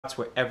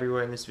were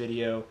everywhere in this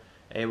video.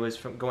 It was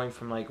going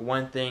from like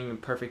one thing,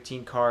 perfect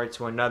teen car,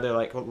 to another,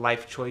 like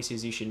life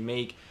choices you should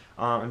make.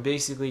 I'm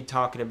basically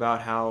talking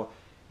about how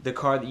the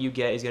car that you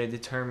get is going to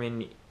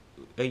determine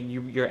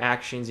your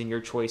actions and your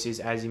choices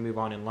as you move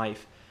on in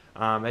life.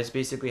 That's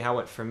basically how it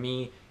went for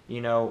me.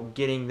 You know,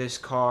 getting this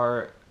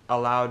car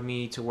allowed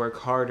me to work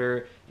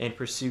harder and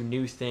pursue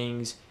new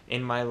things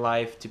in my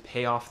life to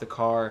pay off the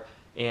car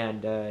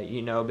and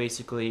you know,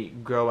 basically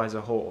grow as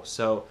a whole.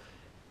 So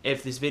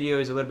if this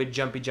video is a little bit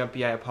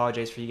jumpy, I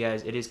apologize for you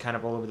guys. It is kind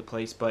of all over the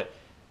place, but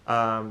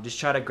just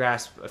try to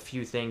grasp a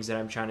few things that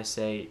I'm trying to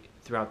say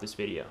throughout this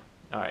video.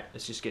 Alright,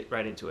 let's just get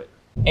right into it.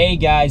 Hey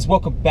guys,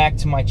 welcome back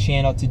to my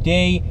channel.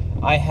 Today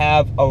I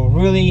have a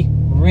really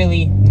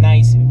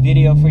nice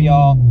video for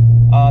y'all.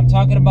 I'm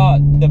talking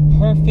about the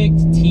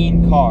perfect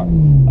teen car.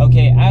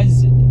 Okay,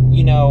 as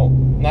you know,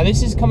 now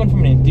this is coming from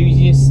an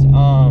enthusiast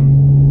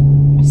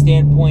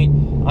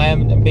standpoint. I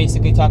am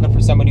basically talking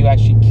for somebody who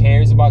actually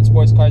cares about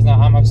sports cars. Now,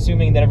 I'm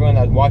assuming that everyone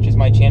that watches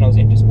my channel is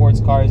into sports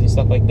cars and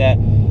stuff like that.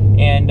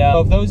 And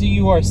if those of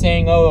you who are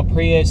saying, oh, a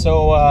Prius,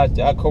 oh,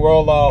 a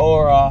Corolla,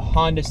 or a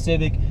Honda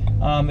Civic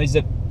is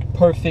a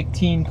perfect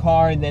teen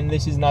car, then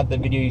this is not the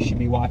video you should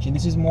be watching.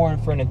 This is more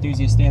for an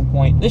enthusiast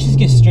standpoint. Let's just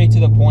get straight to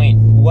the point.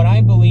 What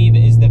I believe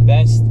is the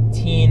best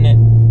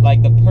teen,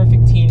 like the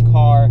perfect teen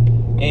car,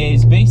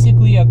 is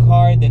basically a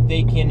car that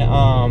they can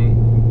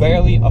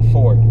barely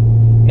afford.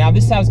 Now,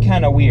 this sounds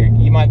kind of weird.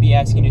 You might be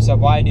asking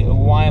yourself, why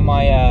am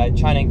I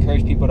trying to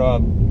encourage people to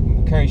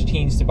encourage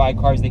teens to buy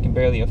cars they can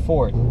barely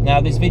afford?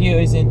 Now, this video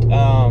isn't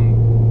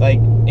like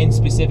in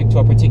specific to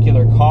a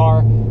particular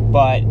car,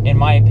 but in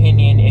my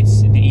opinion,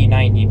 it's the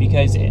E90,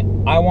 because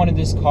I wanted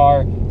this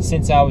car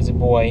since I was a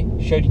boy.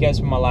 Showed you guys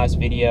from my last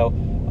video.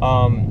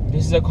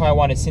 This is a car I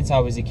wanted since I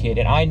was a kid,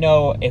 and I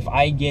know if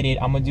I get it,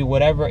 I'm gonna do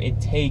whatever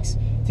it takes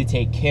to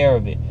take care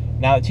of it.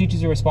 Now, it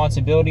teaches you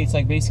responsibility. It's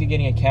like basically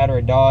getting a cat or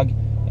a dog.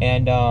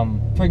 And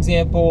for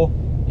example,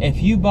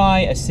 if you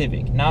buy a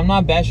Civic, now I'm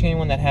not bashing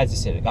anyone that has a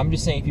Civic, I'm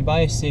just saying if you buy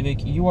a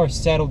Civic, you are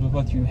settled with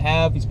what you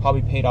have. It's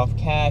probably paid off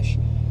cash,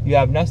 you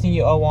have nothing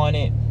you owe on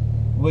it,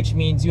 which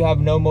means you have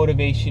no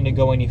motivation to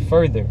go any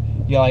further.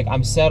 You're like,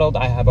 I'm settled,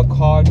 I have a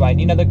car, do I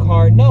need another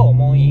car? No,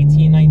 I'm only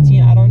 18,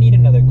 19, I don't need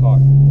another car.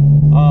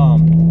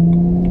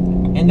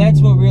 And that's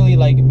what really,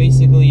 like,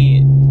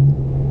 basically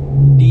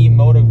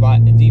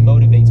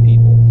demotivates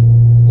people.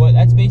 Well,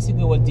 that's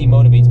basically what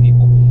demotivates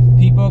people.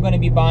 People are going to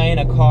be buying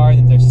a car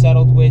that they're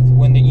settled with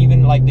when they're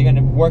even, like, they're going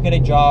to work at a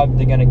job,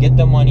 they're going to get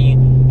the money,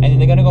 and then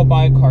they're going to go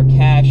buy a car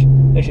cash.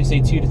 Let's just say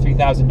 $2,000 to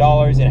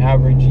 $3,000 an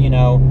average, you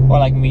know, or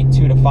like maybe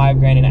 $2,000 to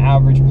 $5,000 an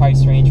average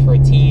price range for a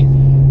teen.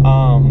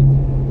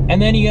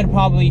 And then you're going to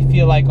probably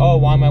feel like, oh,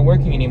 why am I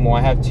working anymore?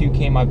 I have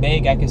 $2K in my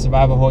bank, I can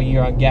survive a whole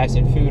year on gas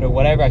and food or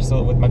whatever. I still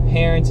live with my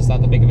parents, it's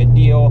not that big of a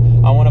deal.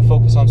 I want to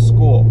focus on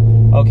school.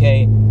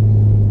 Okay,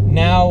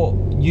 now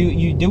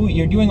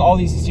you're doing all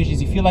these decisions.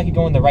 You feel like you're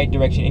going the right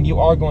direction, and you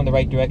are going the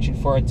right direction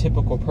for a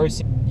typical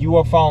person. You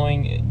are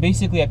following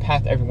basically a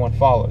path everyone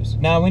follows.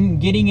 Now, when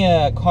getting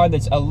a car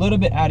that's a little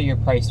bit out of your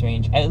price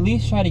range, at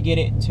least try to get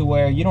it to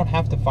where you don't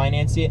have to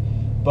finance it.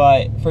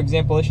 But for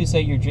example, let's just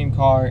say your dream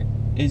car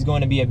is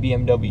going to be a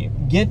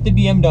BMW. Get the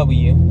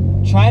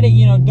BMW. Try to,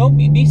 you know, don't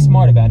be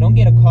smart about it. Don't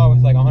get a car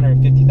with like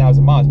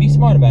 150,000 miles. Be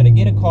smart about it.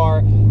 Get a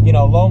car, you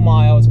know, low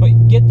miles,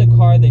 but get the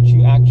car that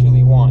you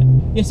actually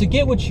want. Yeah, so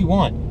get what you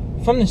want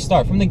from the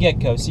start, from the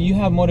get-go, so you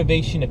have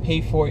motivation to pay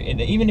for it.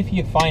 Even if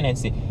you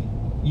finance it,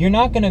 you're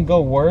not going to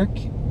go work,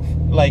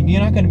 like,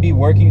 you're not going to be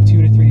working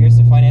 2 to 3 years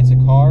to finance a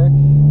car,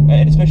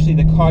 and especially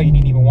the car you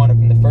didn't even want it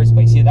from the first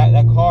place. See,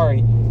 that car,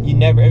 you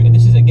never, and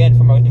this is again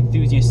from an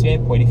enthusiast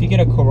standpoint, if you get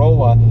a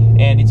Corolla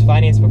and it's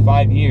financed for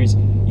 5 years,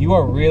 you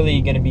are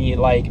really going to be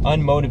like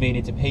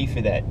unmotivated to pay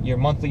for that, your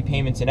monthly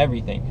payments and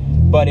everything.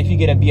 But if you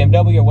get a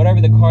BMW or whatever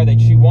the car that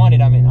you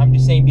wanted, I mean, I'm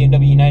just saying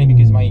BMW E90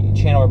 because my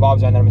channel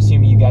revolves around that. I'm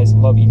assuming you guys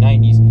love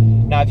E90s.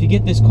 Now, if you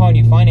get this car and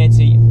you finance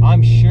it,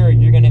 I'm sure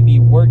you're going to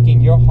be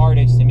working your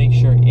hardest to make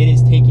sure it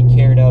is taken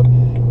care of,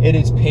 it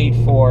is paid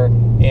for.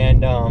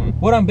 And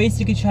what I'm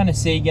basically trying to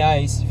say,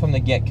 guys, from the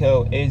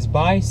get-go is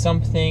buy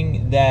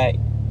something that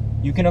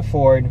you can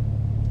afford,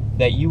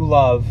 that you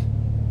love,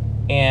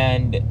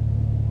 and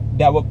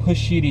that will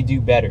push you to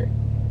do better.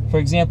 For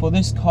example,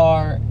 this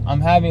car,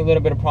 I'm having a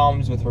little bit of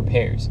problems with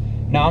repairs.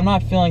 Now, I'm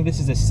not feeling this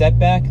is a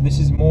setback. This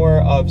is more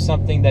of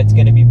something that's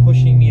going to be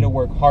pushing me to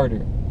work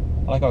harder.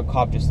 I like how a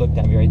cop just looked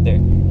at me right there.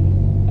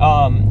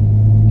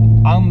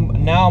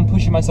 I'm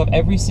pushing myself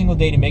every single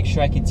day to make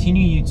sure I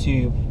continue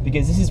YouTube,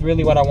 because this is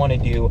really what I want to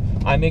do.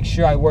 I make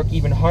sure I work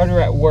even harder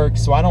at work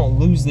so I don't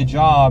lose the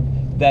job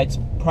that's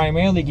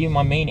primarily giving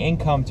my main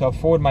income to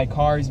afford my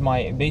cars, all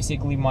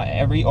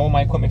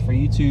my equipment for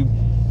YouTube,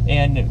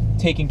 and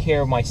taking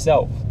care of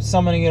myself.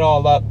 Summing it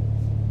all up,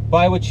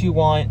 buy what you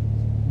want.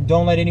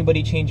 Don't let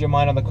anybody change your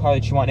mind on the car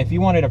that you want. If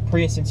you wanted a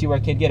Prius since you were a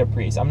kid, get a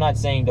Prius. I'm not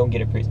saying don't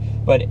get a Prius,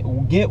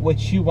 but get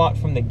what you want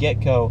from the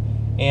get-go.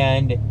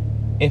 And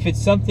if it's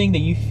something that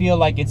you feel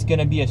like it's going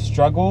to be a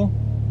struggle,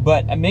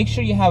 But make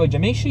sure you have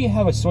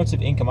a source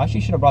of income. I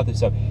actually should have brought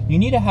this up. You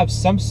need to have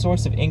some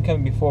source of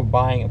income before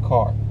buying a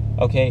car.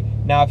 Okay.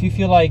 Now, if you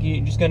feel like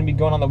you're just going to be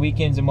going on the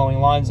weekends and mowing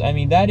lawns, I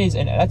mean,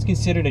 that's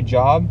considered a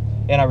job,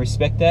 and I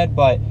respect that.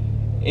 But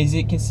is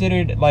it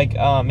considered like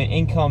an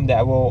income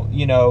that will,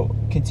 you know,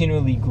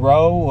 continually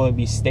grow? Will it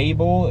be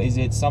stable? Is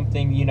it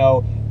something, you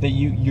know, that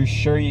you're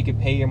sure you could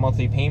pay your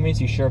monthly payments?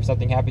 You're sure if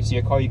something happens to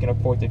your car, you can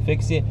afford to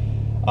fix it?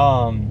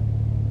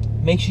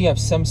 Make sure you have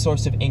some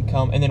source of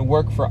income, and then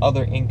work for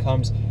other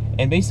incomes,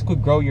 and basically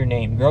grow your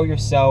name, grow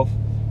yourself.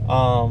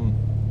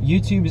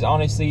 YouTube is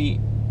honestly,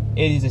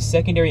 it is a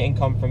secondary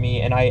income for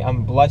me, and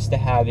I'm blessed to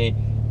have it,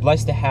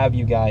 blessed to have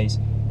you guys.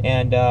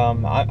 And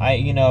I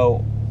you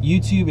know,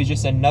 YouTube is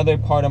just another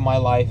part of my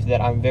life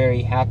that I'm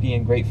very happy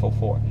and grateful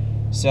for.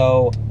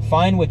 So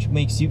find what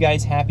makes you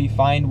guys happy,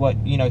 find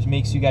what, you know,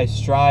 makes you guys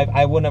strive.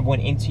 I wouldn't have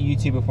went into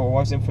YouTube if it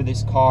wasn't for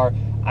this car.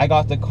 I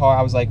got the car,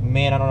 I was like,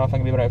 man, I don't know if I'm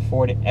gonna be able to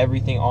afford it,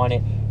 everything on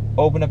it.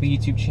 Open up a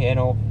YouTube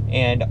channel,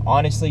 and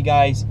honestly,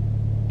 guys,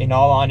 in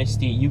all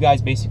honesty, you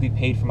guys basically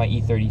paid for my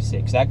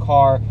E36. That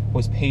car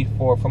was paid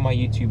for from my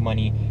YouTube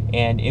money,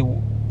 and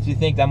to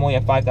think that I'm only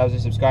at 5,000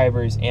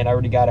 subscribers and I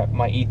already got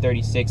my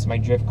E36, my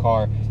drift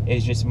car,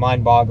 is just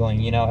mind-boggling.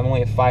 You know, I'm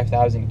only at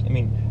 5,000. I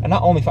mean,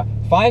 not only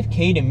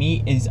 5K to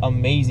me is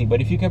amazing, but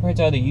if you compare it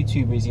to other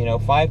YouTubers, you know,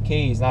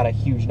 5K is not a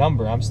huge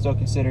number. I'm still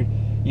considered,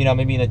 you know,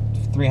 maybe in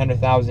the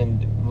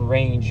 300,000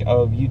 range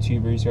of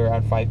YouTubers who are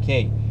around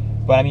 5K.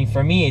 But I mean,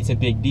 for me, it's a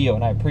big deal,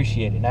 and I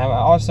appreciate it. And I'm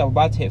also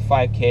about to hit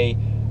 5K.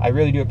 I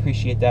really do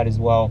appreciate that as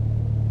well.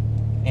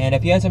 And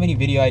if you guys have any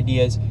video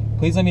ideas,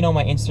 please let me know on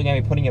my Instagram.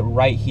 I'm putting it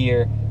right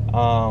here.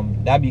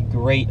 That'd be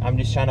great. I'm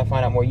just trying to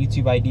find out more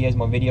YouTube ideas,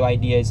 more video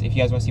ideas. If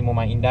you guys want to see more of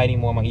my indicting,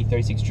 more of my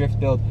E36 drift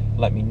build,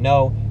 let me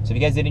know. So if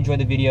you guys did enjoy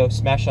the video,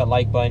 smash that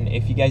like button.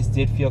 If you guys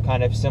did feel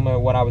kind of similar to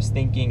what I was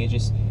thinking, it's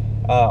just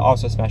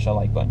also smash that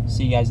like button.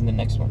 See you guys in the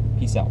next one.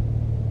 Peace out.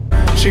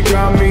 She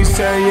got me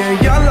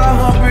saying,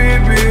 yalla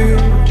habibi,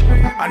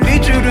 I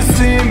need you to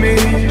see me.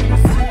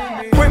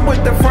 Quick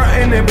with the front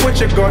and then put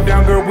your guard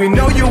down, girl, we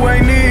know you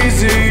ain't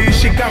easy.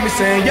 She got me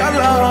saying,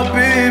 yalla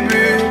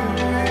habibi,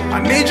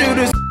 I need you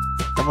to.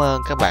 Cảm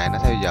ơn các bạn đã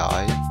theo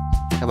dõi.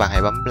 Các bạn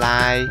hãy bấm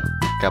like,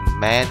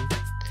 comment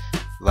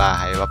và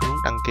hãy bấm nút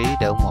đăng ký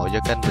để ủng hộ cho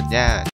kênh mình nha.